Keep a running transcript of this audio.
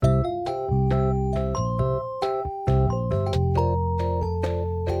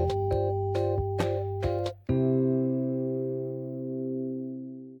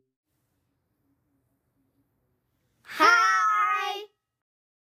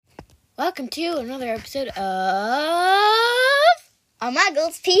Welcome to another episode of A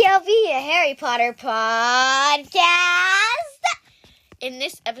Muggles POV, a Harry Potter podcast. In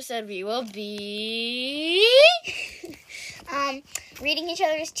this episode, we will be reading each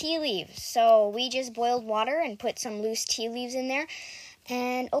other's tea leaves. So we just boiled water and put some loose tea leaves in there.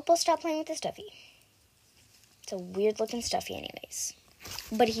 And Opal stopped playing with the stuffy. It's a weird-looking stuffy anyways.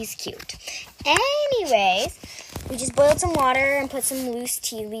 But he's cute. Anyways, we just boiled some water and put some loose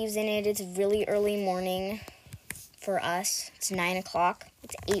tea leaves in it. It's really early morning for us. It's 9 o'clock.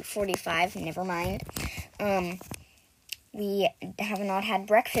 It's 8:45. Never mind. We have not had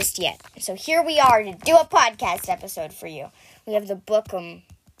breakfast yet. So here we are to do a podcast episode for you. We have the book,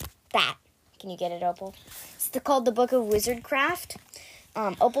 that. Can you get it, Opal? It's called The Book of Wizardcraft.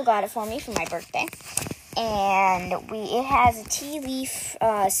 Opal got it for me for my birthday. And it has tea leaf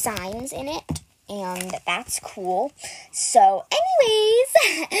signs in it. And that's cool. So,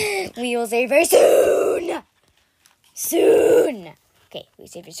 anyways, we will see you very soon. Okay, we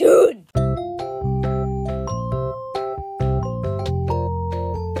see you very soon.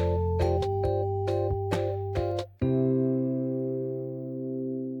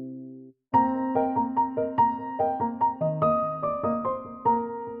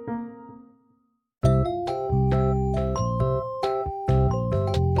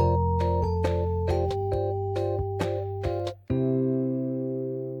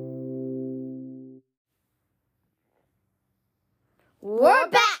 We're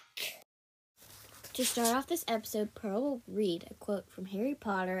back! To start off this episode, Pearl will read a quote from Harry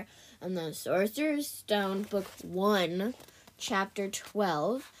Potter and the Sorcerer's Stone, Book 1, Chapter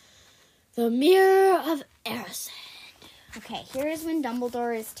 12, The Mirror of Erised. Okay, here is when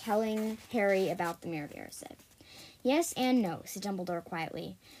Dumbledore is telling Harry about the Mirror of Erised. Yes and no, said Dumbledore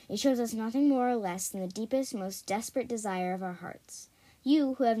quietly. It shows us nothing more or less than the deepest, most desperate desire of our hearts.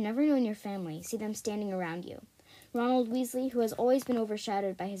 You, who have never known your family, see them standing around you. Ronald Weasley, who has always been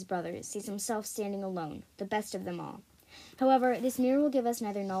overshadowed by his brothers, sees himself standing alone, the best of them all. However, this mirror will give us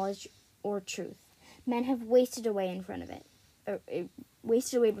neither knowledge or truth. Men have wasted away before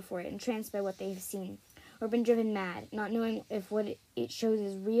it, entranced by what they have seen, or been driven mad, not knowing if what it shows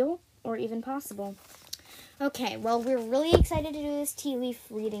is real or even possible. Okay, well, we're really excited to do this tea leaf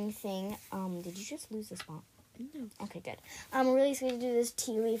reading thing. Did you just lose the spot? No. Okay, good. We're really excited to do this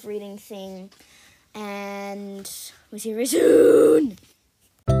tea leaf reading thing. And we'll see you very soon.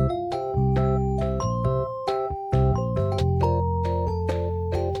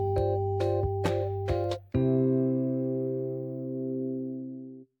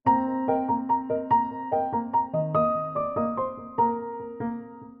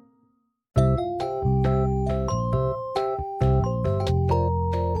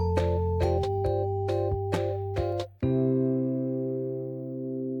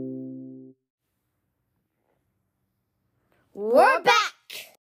 We're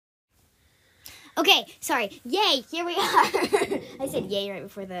back! Okay, sorry. Yay, here we are. I said yay right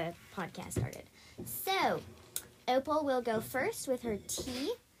before the podcast started. So, Opal will go first with her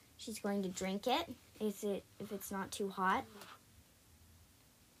tea. She's going to drink it. If it's not too hot.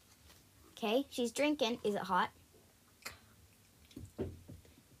 Okay, she's drinking. Is it hot?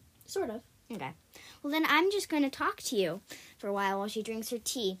 Sort of. Okay. Well, then I'm just going to talk to you for a while she drinks her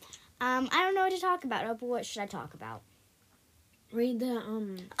tea. I don't know what to talk about. Opal, what should I talk about? Read the,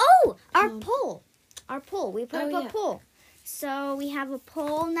 Our poll. Our poll. We put up a poll. So we have a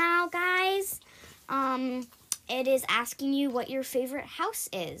poll now, guys. It is asking you what your favorite house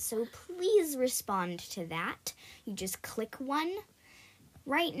is. So please respond to that. You just click one.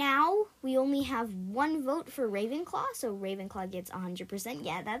 Right now, we only have one vote for Ravenclaw. So Ravenclaw gets 100%.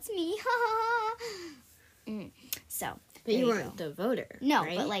 Yeah, that's me. So, but you weren't the voter. No,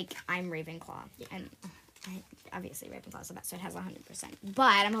 right? but I'm Ravenclaw. Yeah. And obviously Ravenclaw's the best, so it has 100%.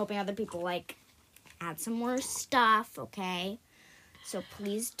 But I'm hoping other people add some more stuff, okay? So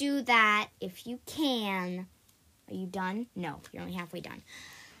please do that if you can. Are you done? No, you're only halfway done.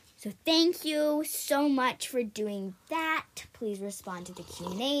 So thank you so much for doing that. Please respond to the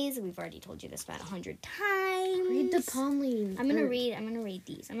Q&As. We've already told you this about 100 times. Read the Pauline. I'm gonna read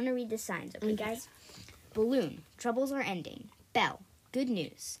these. I'm gonna read the signs, okay, guys? Balloon, troubles are ending. Bell, good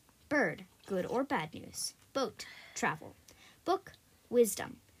news. Bird, good or bad news. Boat, travel. Book,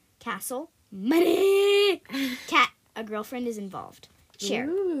 wisdom. Castle, money. Cat, a girlfriend is involved. Chair,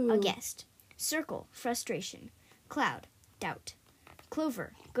 a guest. Circle, frustration. Cloud, doubt.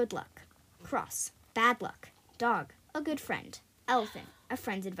 Clover, good luck. Cross, bad luck. Dog, a good friend. Elephant, a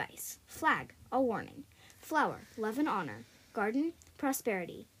friend's advice. Flag, a warning. Flower, love and honor. Garden,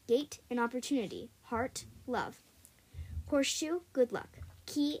 prosperity. Gate, an opportunity. Heart, love. Horseshoe, good luck.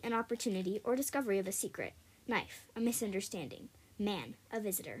 Key, an opportunity or discovery of a secret. Knife, a misunderstanding. Man, a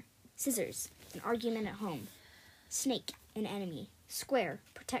visitor. Scissors, an argument at home. Snake, an enemy. Square,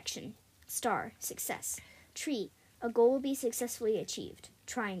 protection. Star, success. Tree, a goal will be successfully achieved.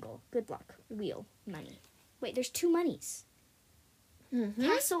 Triangle, good luck. Wheel, money. Wait, there's 2 monies. Mm-hmm.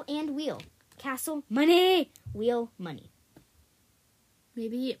 Castle and wheel. Castle, money. Wheel, money.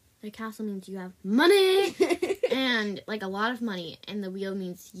 Maybe the castle means you have money and like a lot of money, and the wheel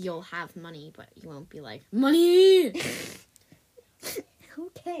means you'll have money, but you won't be like money.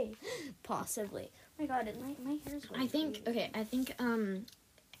 Okay, possibly. Oh my God, my hair's. I think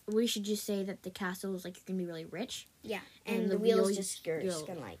we should just say that the castle is like you're gonna be really rich. Yeah, and the wheel is just you're just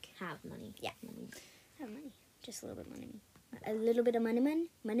gonna like have money. Yeah, have money, just a little bit of money. A little bit of money.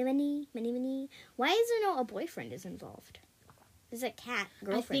 Why is there a boyfriend is involved? There's a cat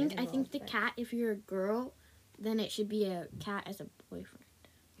girlfriend. I think the cat. If you're a girl, then it should be a cat as a boyfriend.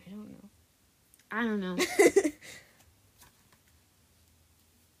 I don't know.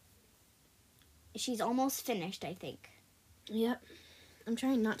 She's almost finished, I think. Yep. I'm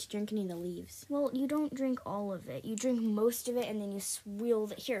trying not to drink any of the leaves. Well, you don't drink all of it. You drink most of it, and then you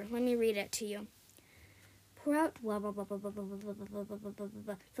swirl it. Here, let me read it to you. Pour out, blah, blah, blah, blah, blah, blah, blah, blah, blah, blah, blah, blah,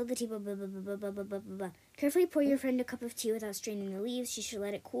 blah. Fill the tea, blah, blah, blah, blah, blah, blah, blah, blah. Carefully pour your friend a cup of tea without straining the leaves. She should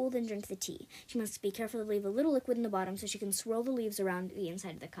let it cool, then drink the tea. She must be careful to leave a little liquid in the bottom so she can swirl the leaves around the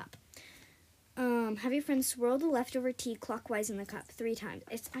inside of the cup. Have your friend swirl the leftover tea clockwise in the cup 3 times.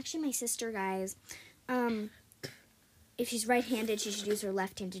 It's actually my sister, guys. If she's right-handed, she should use her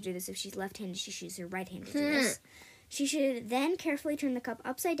left hand to do this. If she's left-handed, she should use her right hand to do this. She should then carefully turn the cup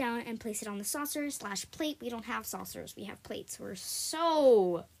upside down and place it on the saucer/plate. We don't have saucers. We have plates. We're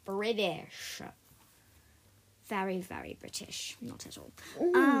so British. Very, very British. Not at all.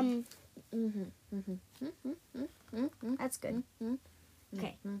 That's good.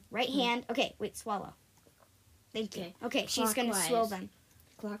 Okay. Right hand. Okay, wait, swallow. Thank you. Okay, she's going to swirl them.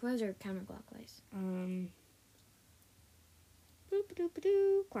 Clockwise or counterclockwise?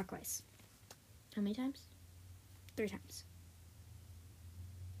 Clockwise. How many times? 3 times.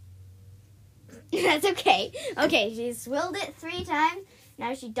 That's okay. Okay, she swirled it 3 times.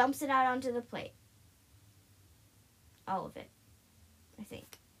 Now she dumps it out onto the plate. All of it, I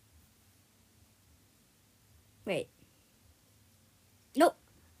think. Wait. Nope.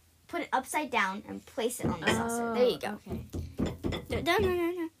 Put it upside down and place it on the saucer. There you go. Okay.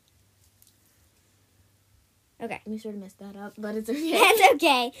 No. Okay. We sort of messed that up, but it's okay. That's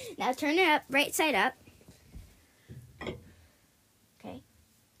okay. Now turn it up, right side up. Okay.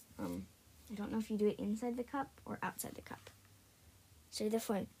 I don't know if you do it inside the cup or outside the cup. So the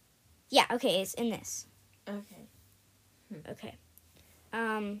phone. Yeah, okay, it's in this. Okay. Okay.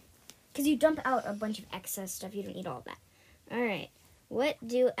 Because you dump out a bunch of excess stuff. You don't need all of that. All right. What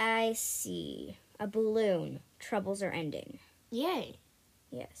do I see? A balloon. Troubles are ending. Yay.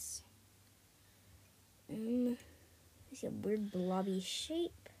 Yes. I see a weird blobby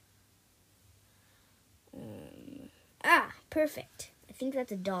shape. Perfect. I think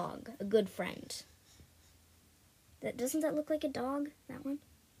that's a dog. A good friend. Doesn't that look like a dog? That one?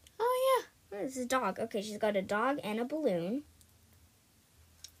 Oh, yeah. Oh, this is a dog. Okay, she's got a dog and a balloon.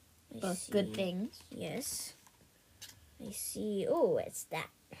 Both good things. Yes. I see. Oh, it's that.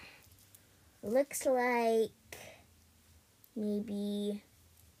 Looks like maybe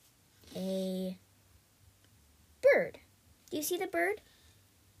a bird. Do you see the bird?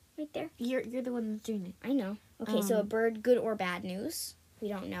 Right there? You're the one that's doing it. I know. Okay, so a bird, good or bad news? We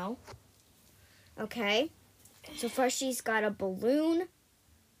don't know. Okay. So first she's got a balloon,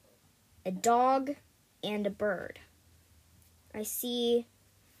 a dog, and a bird. I see.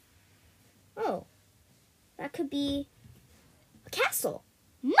 Oh. That could be a castle.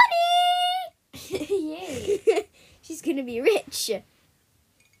 Money! Yay. She's going to be rich.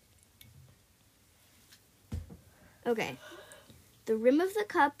 Okay. The rim of the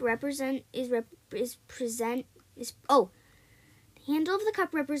cup the handle of the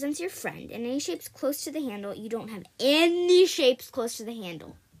cup represents your friend, and any shapes close to the handle, you don't have any shapes close to the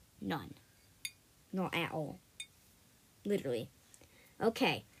handle. None. Not at all. Literally.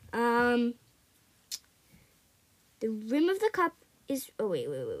 Okay. The rim of the cup is... Oh, wait.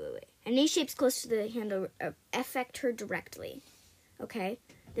 Any shapes close to the handle affect her directly. Okay.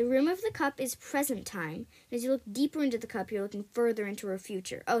 The rim of the cup is present time. As you look deeper into the cup, you're looking further into her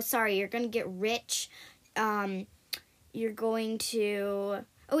future. Oh, sorry, you're going to get rich. You're going to...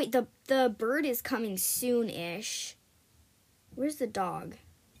 Oh, wait, the bird is coming soon-ish. Where's the dog?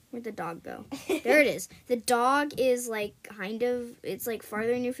 Where'd the dog go? There it is. The dog is, like, kind of... It's, like,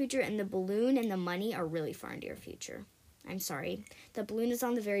 farther in your future, and the balloon and the money are really far into your future. I'm sorry. The balloon is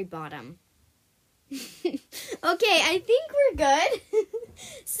on the very bottom. Okay, I think we're good.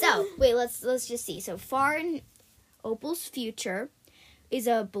 So, wait, let's just see. So, far in Opal's future is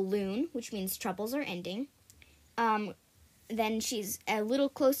a balloon, which means troubles are ending. Then she's a little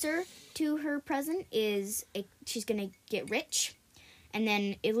closer to her present she's going to get rich. And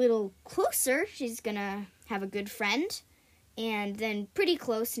then a little closer, she's going to have a good friend. And then pretty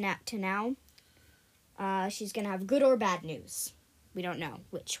close to now, she's going to have good or bad news. We don't know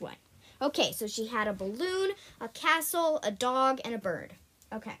which one. Okay, so she had a balloon, a castle, a dog, and a bird.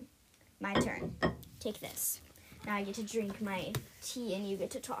 Okay, my turn. Take this. Now I get to drink my tea and you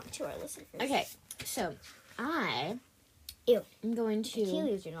get to talk to our listeners. Okay, so I Ew. am going to... Tea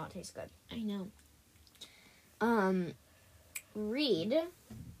leaves do not taste good. I know. Read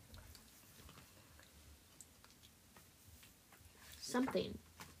something.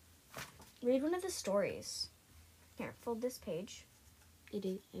 Read one of the stories. Here, fold this page. It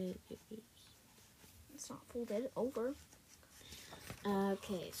is. It's not folded over.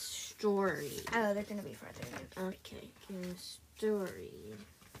 Okay, story. Oh, they're gonna be farther. Okay, story.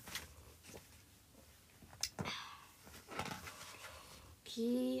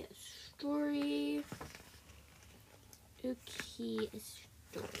 Okay, story. Okay,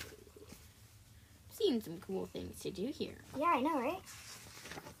 story. Seeing some cool things to do here. Yeah, I know, right?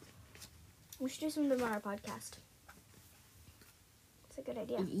 We should do some of them on our podcast. It's a good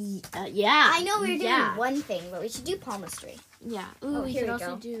idea. Yeah. I know we're doing one thing, but we should do palmistry. Yeah. Ooh, we here could we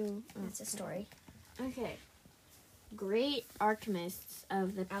also go. do... That's a story. Okay. Great alchemists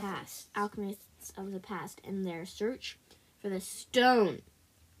of the past. Alchemists of the past and their search for the stone.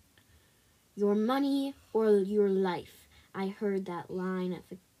 Your money or your life. I heard that line of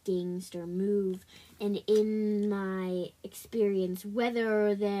a gangster move, and in my experience,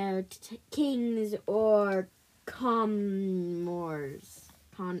 whether they're kings or commoners.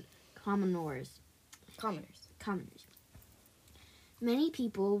 Many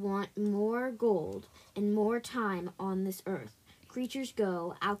people want more gold and more time on this earth. Creatures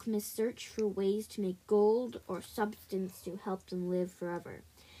go, alchemists search for ways to make gold or substance to help them live forever.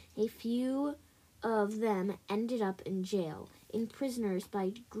 A few of them ended up in jail, in prisoners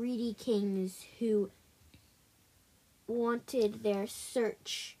by greedy kings who wanted their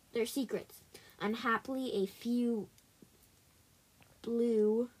secrets. Unhappily, a few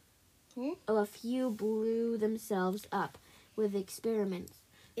blew themselves up with experiments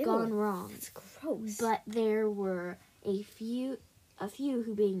gone wrong. That's gross. But there were a few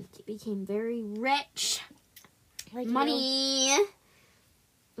who became very rich. Like Money.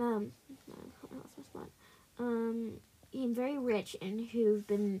 Became very rich and who've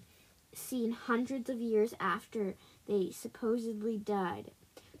been seen hundreds of years after they supposedly died.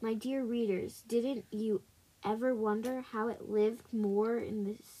 My dear readers, didn't you ever wonder how I lived more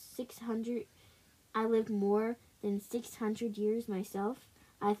than 600 years myself?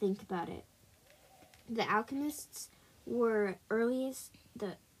 I think about it. The alchemists were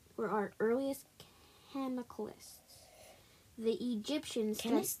our earliest chemicalists. The Egyptians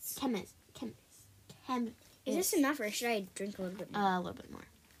Chemists? Chemists. Is this enough, or should I drink a little bit more? A little bit more.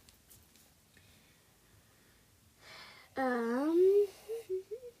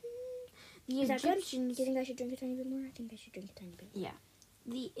 The Is that good? Egyptians. Do you think I should drink a tiny bit more? I think I should drink a tiny bit. Yeah.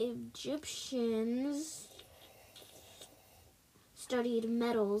 The Egyptians studied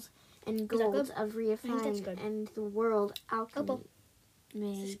metals and golds of refined and the world alchemy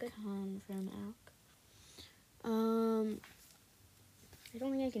may come from alch. I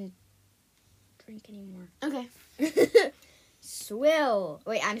don't think I can drink anymore. Okay. Swill.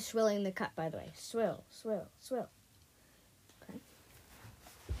 Wait, I'm swilling the cup, by the way. Swill. Okay.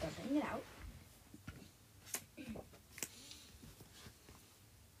 Dumping it out.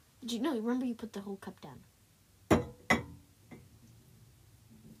 Did you know? Remember you put the whole cup down.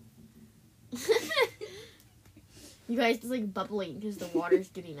 You guys, it's like bubbling because the water's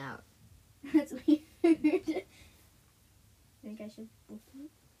getting out. That's weird. Think I should open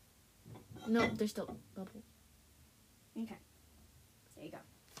it? No, there's still bubble. Okay. There you go.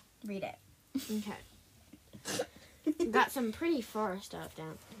 Read it. Okay. Got some pretty far stuff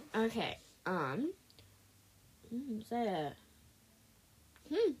down. Okay. Is that a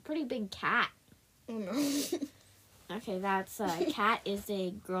pretty big cat? Oh no. Okay, that's cat is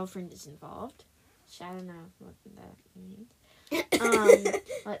a girlfriend is involved. I don't know what that means.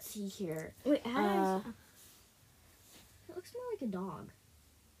 Let's see here. Wait, how it looks more like a dog.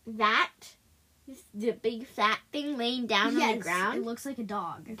 That is the big fat thing laying down on the ground. It looks like a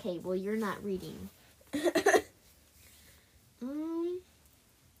dog. Okay, well you're not reading.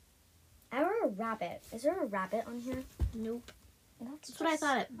 Our rabbit. Is there a rabbit on here? Nope. That's what I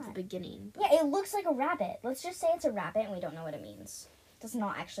thought at the beginning. Yeah, it looks like a rabbit. Let's just say it's a rabbit and we don't know what it means. It does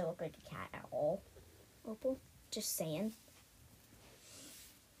not actually look like a cat at all. Opal? Just saying.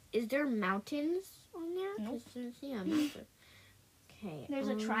 Is there mountains on there? Nope. Yeah, mountains. Okay. There's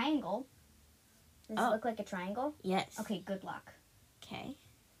a triangle. Does it look like a triangle? Yes. Okay, good luck. Okay.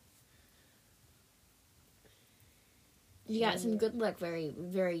 You got some good luck very,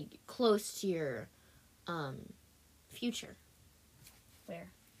 very close to your future.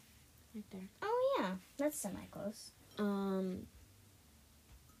 Where? Right there. Oh, yeah. That's semi-close.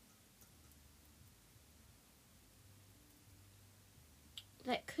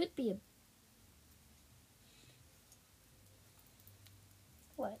 That could be a...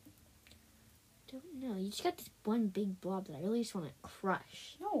 What? Don't know. You just got this one big blob that I really just want to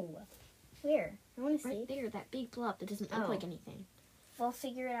crush. No. Where? I want to see. Right there, that big blob that doesn't look like anything. We'll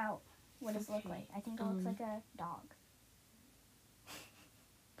figure it out. What does it look like? I think it looks like a dog.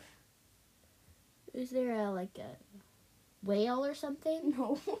 Is there a whale or something?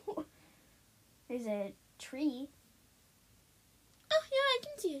 No. There's a tree. Oh, yeah, I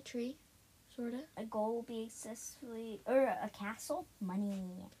can see a tree. Sort of. A goal will be successfully... Or a castle?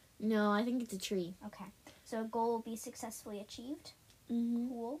 Money. No, I think it's a tree. Okay. So a goal will be successfully achieved. Mm-hmm.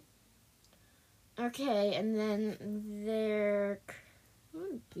 Cool. Okay, and then there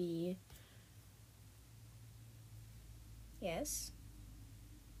could be... Yes.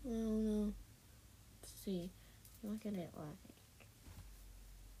 I don't know. Let's see. Look at it like...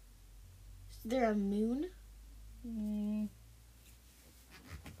 Is there a moon? Mm,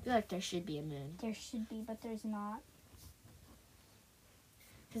 I feel like there should be a moon. there should be, but there's not.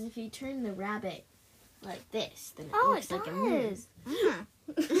 Because if you turn the rabbit like this, then it Oh, looks it like a moon.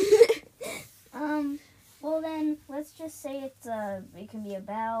 Well then, let's just say it can be a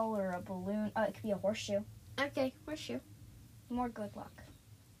bell or a balloon. Oh, it could be a horseshoe. Okay, horseshoe. More good luck.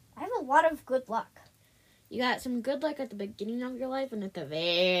 I have a lot of good luck. You got some good luck at the beginning of your life and at the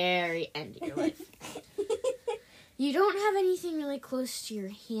very end of your life. You don't have anything really close to your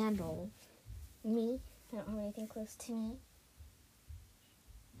handle. Me? I don't have anything close to me.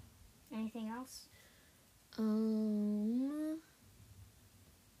 Anything else?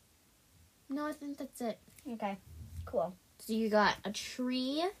 No, I think that's it. Okay, cool. So you got a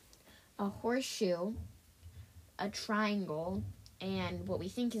tree, a horseshoe, a triangle, and what we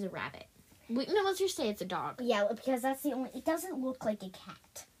think is a rabbit. No, let's just say it's a dog. Yeah, because that's the only... It doesn't look like a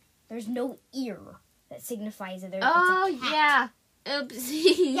cat. There's no ear that signifies that it's a cat. Yeah.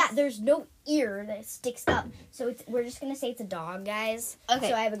 Oopsie. Yeah, there's no ear that sticks up. So we're just going to say it's a dog, guys. Okay.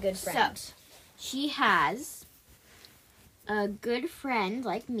 So I have a good friend. So, she has a good friend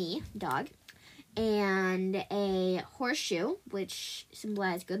like me, dog, and a horseshoe, which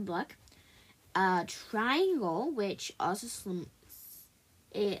symbolizes good luck, a triangle, which also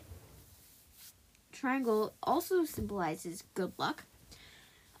symbolizes good luck,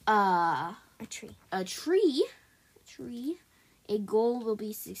 a tree, a goal will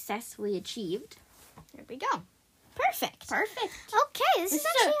be successfully achieved. There we go. Perfect. Okay, this is This is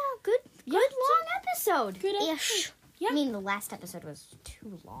actually a good long episode. Good Ish. Yeah. I mean, the last episode was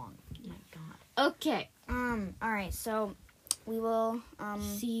too long. Oh my god. Okay. All right, so we will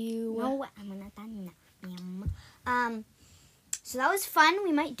See you. No, so that was fun.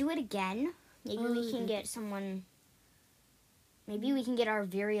 We might do it again. Maybe we can get someone. Maybe we can get our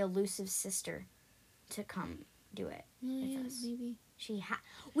very elusive sister to come do it with us. Maybe.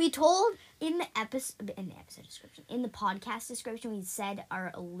 We told in the episode description, in the podcast description, we said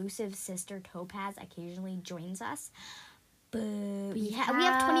our elusive sister Topaz occasionally joins us. But we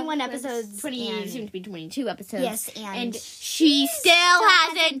have 21 episodes. Soon to be 22 episodes. Yes, and she still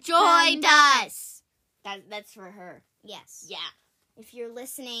hasn't joined us. That's for her. Yes. Yeah. If you're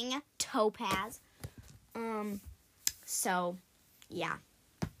listening, Topaz. So, yeah.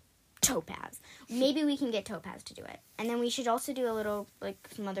 Topaz. Maybe we can get Topaz to do it. And then we should also do a little,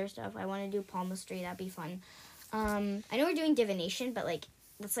 some other stuff. I want to do palmistry. That'd be fun. I know we're doing divination, but,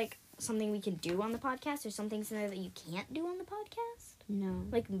 that's, something we can do on the podcast. There's some things in there that you can't do on the podcast. No.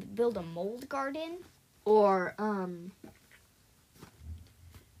 Like, build a mold garden. Or, I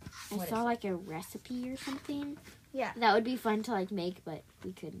saw, a recipe or something. Yeah. That would be fun to, make, but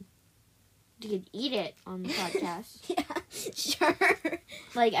you could eat it on the podcast. Yeah, sure.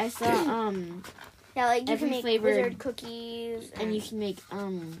 I saw, yeah, you every can make flavored wizard cookies. and you can make,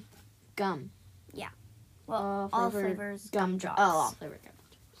 gum. Yeah. Well, all flavors gum drops. Oh, all flavored gum.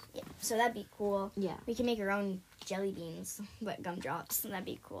 Yeah, so that'd be cool. Yeah. We can make our own jelly beans, but gumdrops. That'd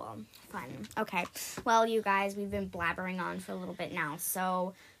be cool. Fun. Okay. Well, you guys, we've been blabbering on for a little bit now,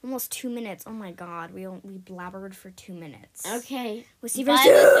 so almost 2 minutes. Oh my God, we blabbered for 2 minutes. Okay. We'll see you very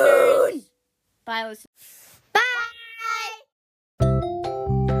soon. Bye, listeners.